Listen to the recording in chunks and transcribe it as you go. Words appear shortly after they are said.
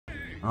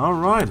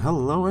Alright,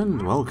 hello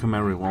and welcome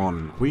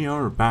everyone. We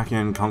are back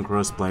in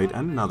Conqueror's Blade,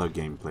 another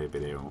gameplay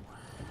video.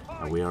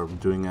 We are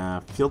doing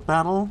a field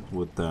battle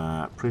with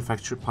the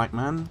Prefecture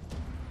Pikeman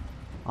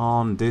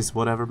on this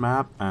whatever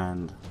map,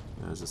 and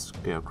there's a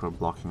scarecrow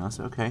blocking us.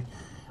 Okay,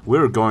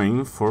 we're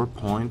going for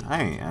point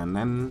A, and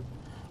then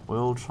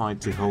we'll try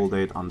to hold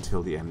it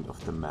until the end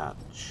of the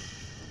match.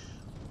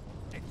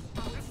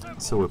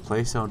 So we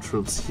place our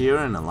troops here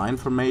in a line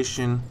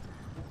formation,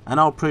 and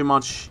I'll pretty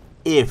much,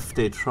 if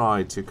they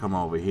try to come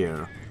over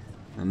here,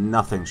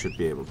 nothing should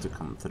be able to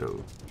come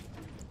through.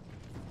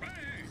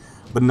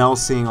 But now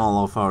seeing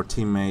all of our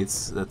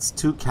teammates, that's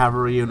 2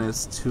 cavalry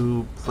units,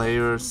 2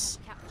 players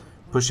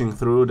pushing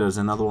through, there's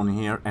another one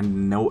here,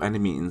 and no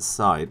enemy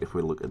inside if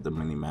we look at the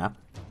mini-map.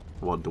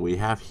 What do we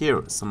have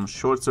here? Some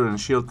short sword and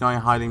shield guy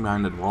hiding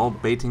behind that wall,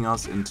 baiting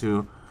us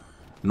into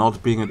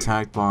not being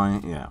attacked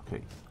by... yeah,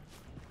 okay.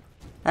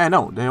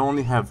 No, they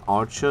only have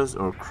archers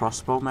or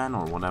crossbowmen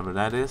or whatever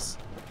that is.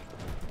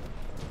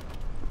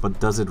 But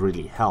does it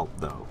really help,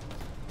 though?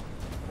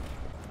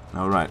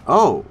 Alright.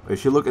 Oh,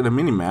 if you look at the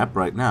minimap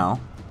right now,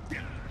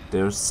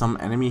 there's some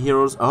enemy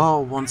heroes.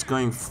 Oh, one's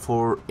going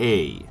for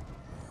A.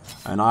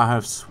 And I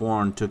have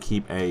sworn to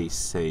keep A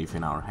safe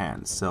in our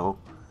hands. So,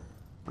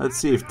 let's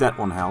see if that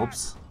one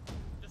helps.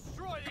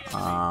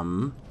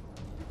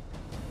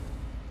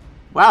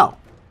 Wow.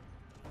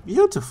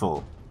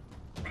 Beautiful.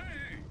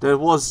 That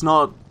was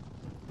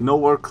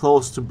nowhere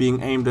close to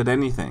being aimed at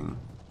anything.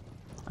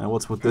 And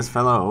what's with this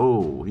fella?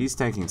 Oh, he's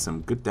taking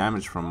some good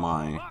damage from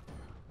my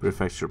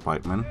Prefecture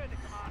Pikeman.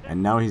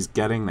 And now he's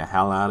getting the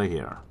hell out of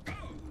here.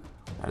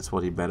 That's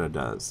what he better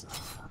does.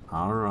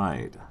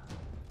 Alright.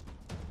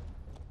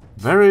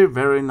 Very,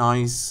 very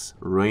nice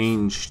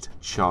ranged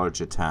charge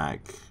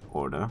attack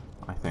order,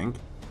 I think.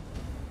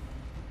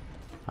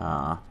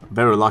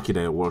 Very lucky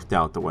that it worked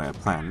out the way I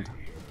planned.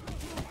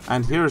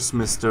 And here's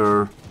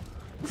Mr.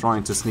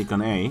 trying to sneak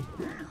on A.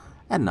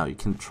 And now you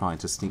can try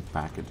to sneak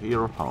back into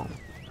your home.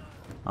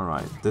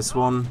 Alright, this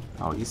one...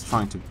 oh, he's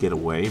trying to get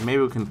away.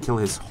 Maybe we can kill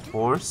his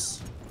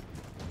horse.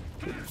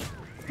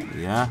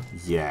 Yeah,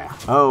 yeah.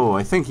 Oh,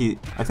 I think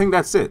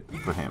that's it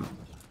for him.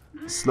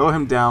 Slow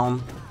him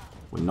down.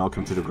 We knock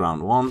him to the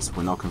ground once.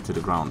 We knock him to the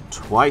ground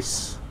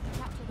twice.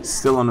 He's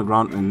still on the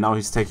ground, and now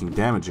he's taking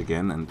damage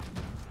again. And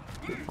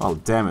well,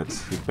 damn it,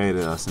 he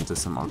baited us into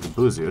some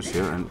arquebusiers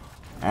here,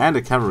 and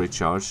a cavalry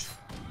charge.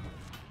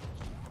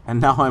 And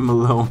now I'm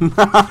alone.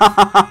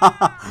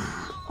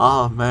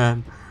 Oh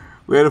man.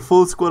 We had a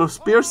full squad of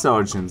spear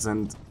sergeants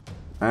and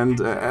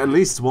at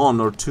least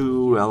 1 or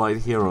 2 allied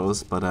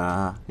heroes, but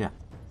yeah,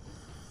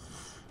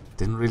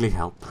 didn't really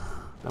help.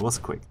 That was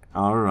quick.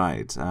 All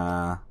right,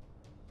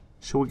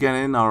 should we get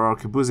in our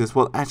arquebusiers?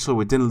 Well, actually,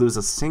 we didn't lose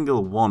a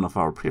single one of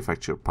our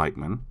prefecture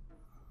pikemen,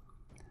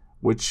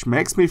 which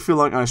makes me feel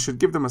like I should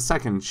give them a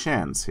second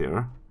chance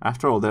here.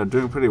 After all, they're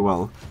doing pretty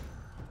well.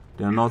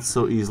 They're not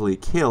so easily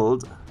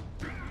killed,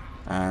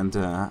 and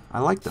I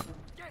like them.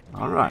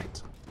 All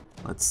right.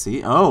 Let's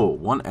see. Oh,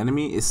 one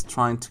enemy is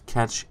trying to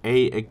catch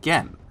A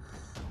again.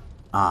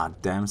 Ah,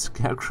 damn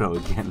scarecrow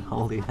again.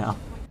 Holy hell.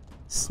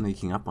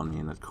 Sneaking up on me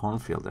in that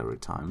cornfield every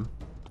time.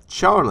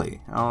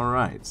 Charlie.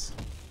 Alright.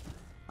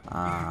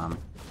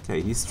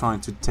 Okay, he's trying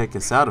to take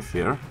us out of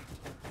here.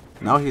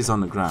 Now he's on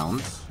the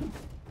ground.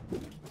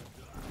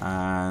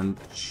 And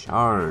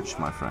charge,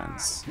 my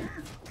friends.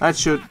 That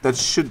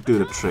should do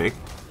the trick.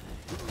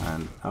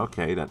 And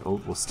okay, that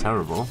ult was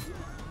terrible.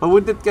 But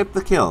we did get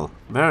the kill.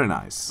 Very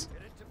nice.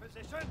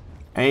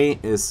 A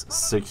is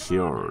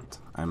secured,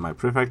 and my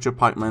Prefecture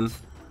Pikemen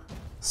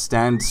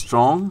stand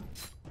strong,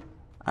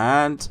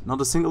 and not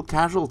a single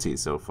casualty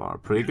so far.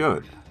 Pretty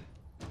good.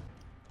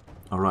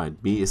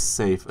 Alright, B is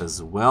safe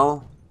as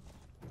well.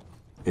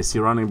 Is he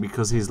running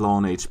because he's low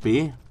on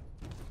HP?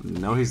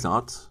 No, he's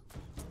not.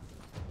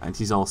 And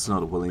he's also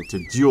not willing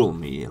to duel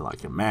me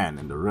like a man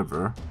in the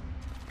river.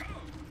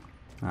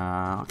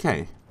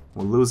 Okay,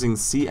 we're losing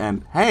C,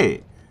 and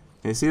hey!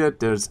 You see that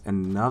there's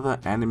another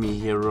enemy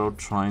hero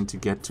trying to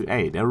get to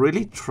A. They're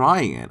really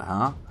trying it,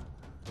 huh?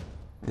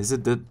 Is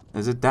it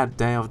that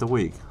day of the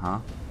week, huh?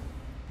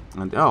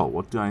 And oh,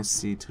 what do I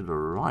see to the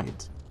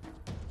right?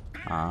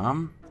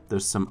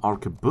 There's some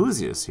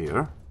arquebusiers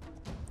here.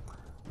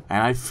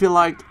 And I feel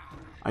like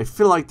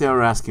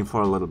they're asking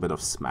for a little bit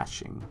of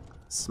smashing.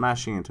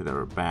 Smashing into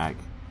their bag.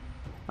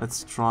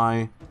 Let's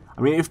try.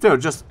 I mean, if they're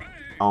just...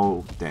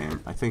 oh,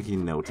 damn. I think he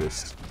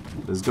noticed.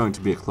 There's going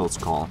to be a close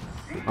call.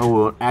 Oh,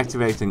 we're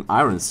activating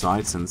iron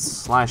sights and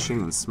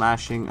slashing and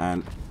smashing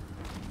and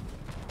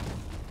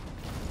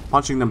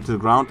punching them to the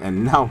ground,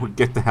 and now we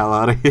get the hell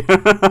out of here.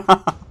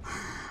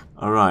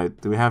 Alright,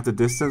 do we have the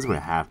distance? We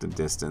have the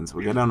distance.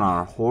 We get on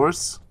our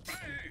horse.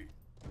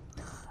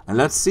 And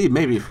let's see,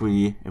 maybe if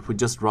we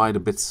just ride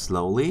a bit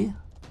slowly.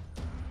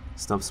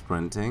 Stop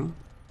sprinting.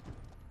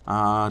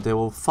 They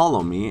will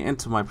follow me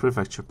into my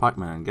Prefecture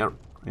Pikeman and get...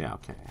 yeah,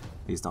 okay.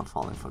 He's not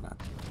falling for that.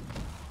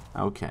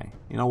 Okay,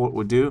 you know what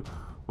we do?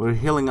 We're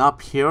healing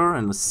up here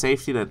in the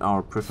safety that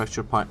our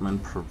Prefecture Pikemen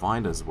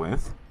provide us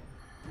with.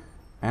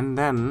 And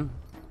then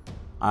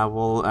I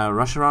will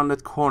rush around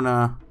that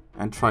corner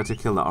and try to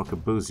kill the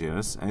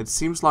arquebusiers. And it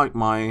seems like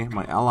my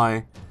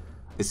ally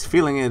is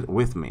feeling it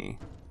with me.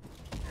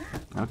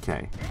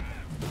 Okay.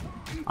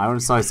 Iron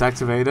Sights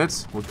activated.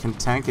 We can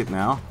tank it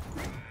now.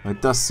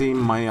 It does seem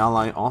my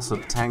ally also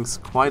tanks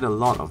quite a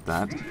lot of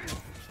that.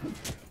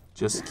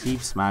 Just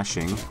keep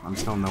smashing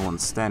until no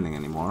one's standing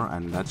anymore,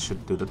 and that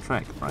should do the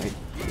trick, right?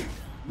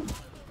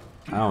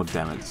 Oh,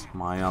 damn it.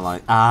 My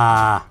ally...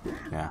 Ah!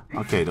 Yeah,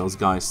 okay, those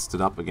guys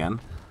stood up again.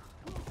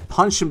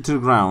 Punch him to the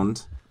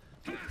ground.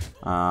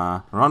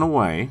 Run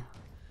away.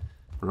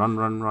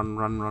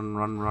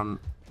 Run.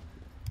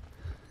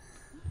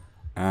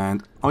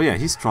 And... Oh yeah,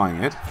 he's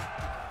trying it.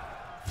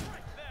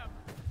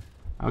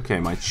 Okay,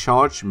 my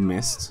charge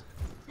missed.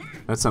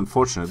 That's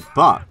unfortunate,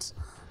 but...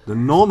 The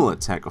normal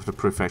attack of the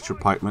Prefecture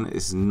Pikeman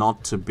is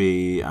not to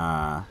be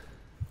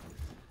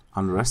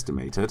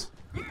underestimated.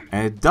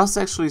 And it does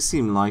actually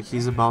seem like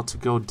he's about to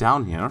go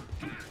down here.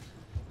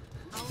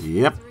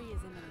 Yep.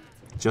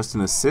 Just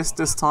an assist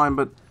this time,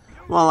 but...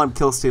 Well, I'm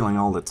kill stealing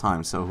all the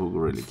time, so who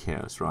really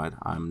cares, right?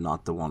 I'm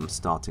not the one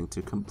starting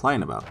to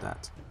complain about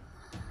that.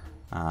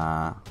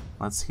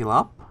 Let's heal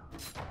up.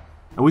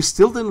 And we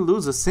still didn't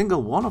lose a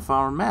single one of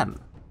our men.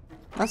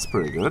 That's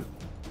pretty good.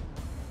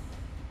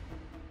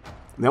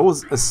 That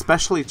was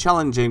especially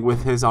challenging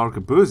with his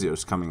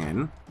arquebusiers coming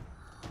in.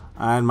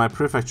 And my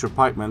Prefecture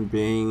Pikemen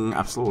being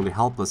absolutely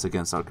helpless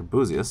against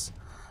arquebusiers.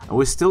 And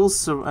we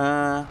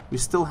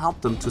still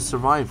helped them to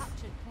survive.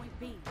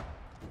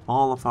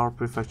 All of our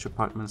Prefecture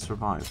Pikemen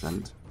survived.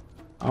 And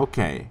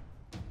okay.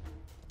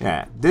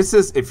 Yeah, this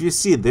is, if you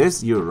see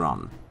this, you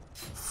run.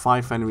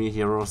 5 enemy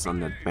heroes on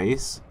that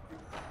base.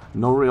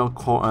 No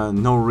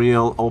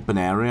real open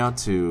area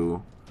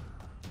to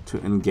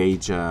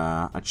engage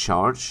a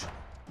charge.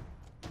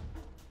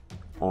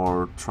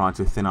 Or try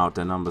to thin out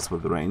their numbers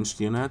with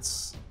ranged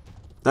units.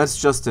 That's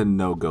just a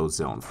no-go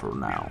zone for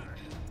now.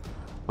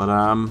 But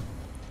I'm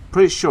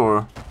pretty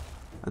sure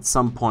at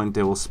some point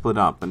they will split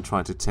up and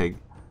try to take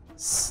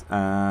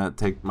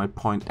my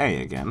point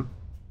A again.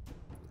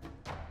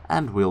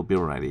 And we'll be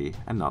ready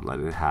and not let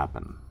it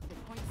happen.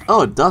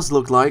 Oh, it does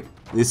look like,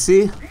 you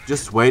see,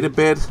 just wait a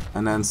bit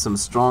and then some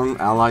strong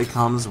ally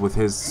comes with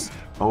his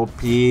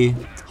OP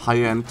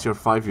high-end tier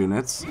 5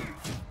 units.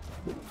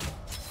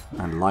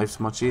 And life's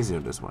much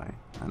easier this way.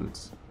 And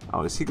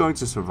oh, is he going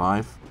to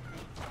survive?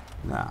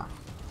 Nah.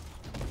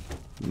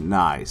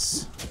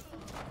 Nice.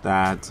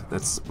 That's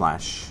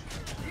splash.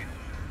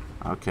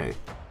 Okay.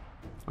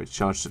 We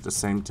charged at the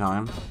same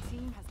time.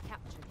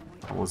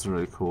 That was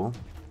really cool.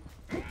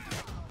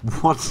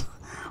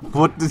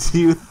 What did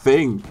you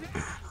think?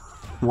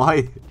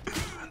 Why?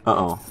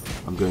 Uh-oh.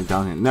 I'm going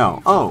down here.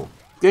 No. Oh!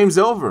 Game's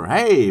over!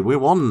 Hey! We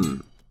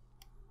won!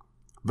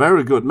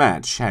 Very good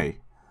match. Hey.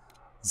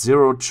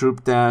 0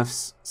 troop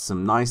deaths,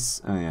 some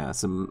nice,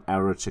 some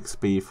average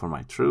XP for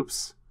my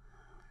troops.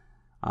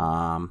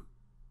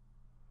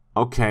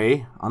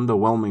 Okay,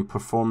 underwhelming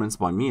performance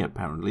by me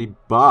apparently,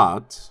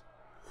 but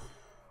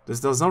this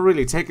does not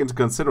really take into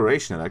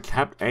consideration that I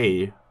kept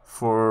A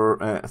for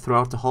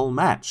throughout the whole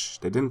match.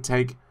 They didn't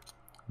take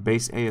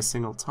base A a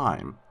single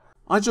time.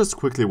 I just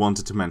quickly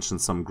wanted to mention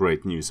some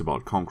great news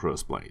about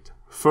Conqueror's Blade.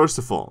 First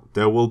of all,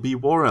 there will be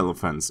war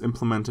elephants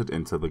implemented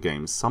into the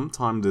game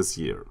sometime this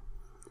year.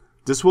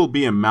 This will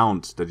be a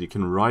mount that you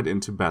can ride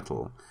into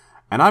battle,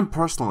 and I'm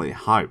personally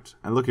hyped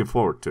and looking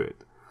forward to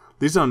it.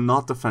 These are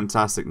not the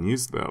fantastic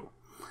news though.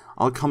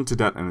 I'll come to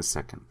that in a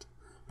second.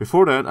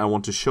 Before that, I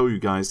want to show you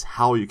guys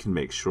how you can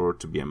make sure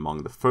to be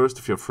among the first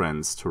of your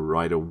friends to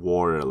ride a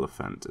war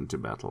elephant into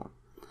battle.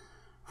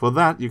 For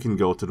that, you can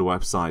go to the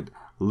website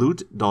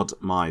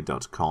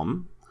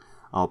loot.my.com.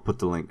 I'll put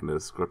the link in the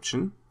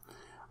description.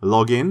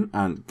 Log in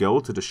and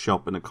go to the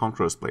shop in the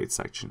Conqueror's Blade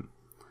section.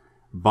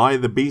 Buy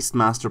the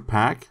Beastmaster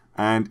pack,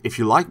 and if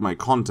you like my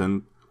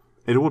content,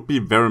 it would be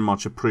very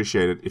much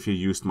appreciated if you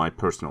used my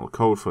personal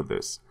code for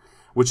this,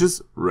 which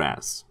is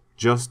RAZ,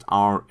 just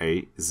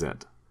R-A-Z,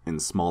 in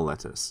small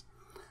letters.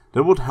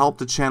 That would help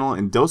the channel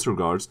in those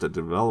regards that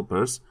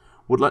developers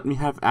would let me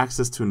have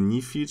access to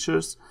new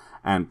features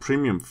and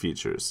premium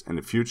features in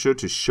the future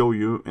to show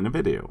you in a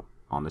video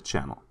on the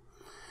channel.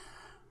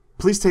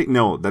 Please take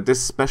note that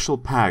this special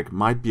pack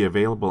might be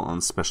available on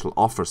special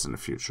offers in the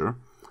future.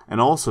 And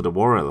also the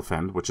War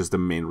Elephant, which is the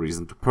main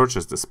reason to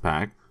purchase this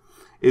pack,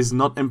 is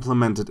not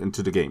implemented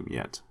into the game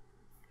yet.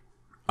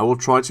 I will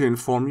try to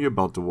inform you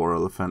about the War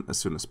Elephant as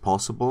soon as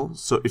possible,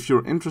 so if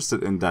you're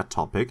interested in that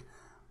topic,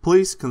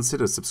 please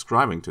consider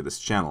subscribing to this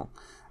channel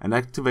and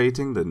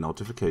activating the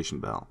notification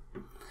bell.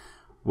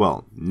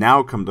 Well,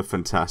 now come the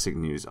fantastic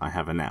news I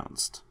have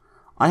announced.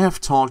 I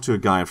have talked to a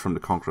guy from the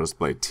Conqueror's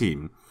Blade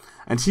team,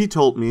 and he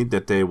told me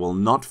that they will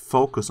not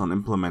focus on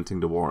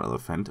implementing the War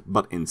Elephant,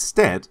 but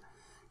instead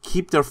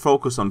keep their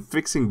focus on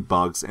fixing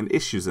bugs and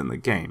issues in the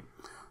game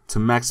to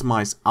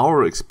maximize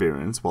our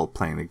experience while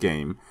playing the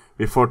game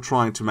before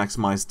trying to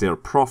maximize their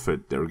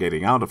profit they're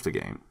getting out of the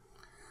game.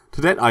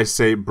 To that I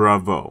say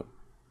bravo.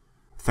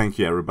 Thank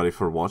you everybody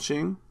for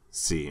watching.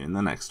 See you in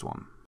the next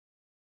one.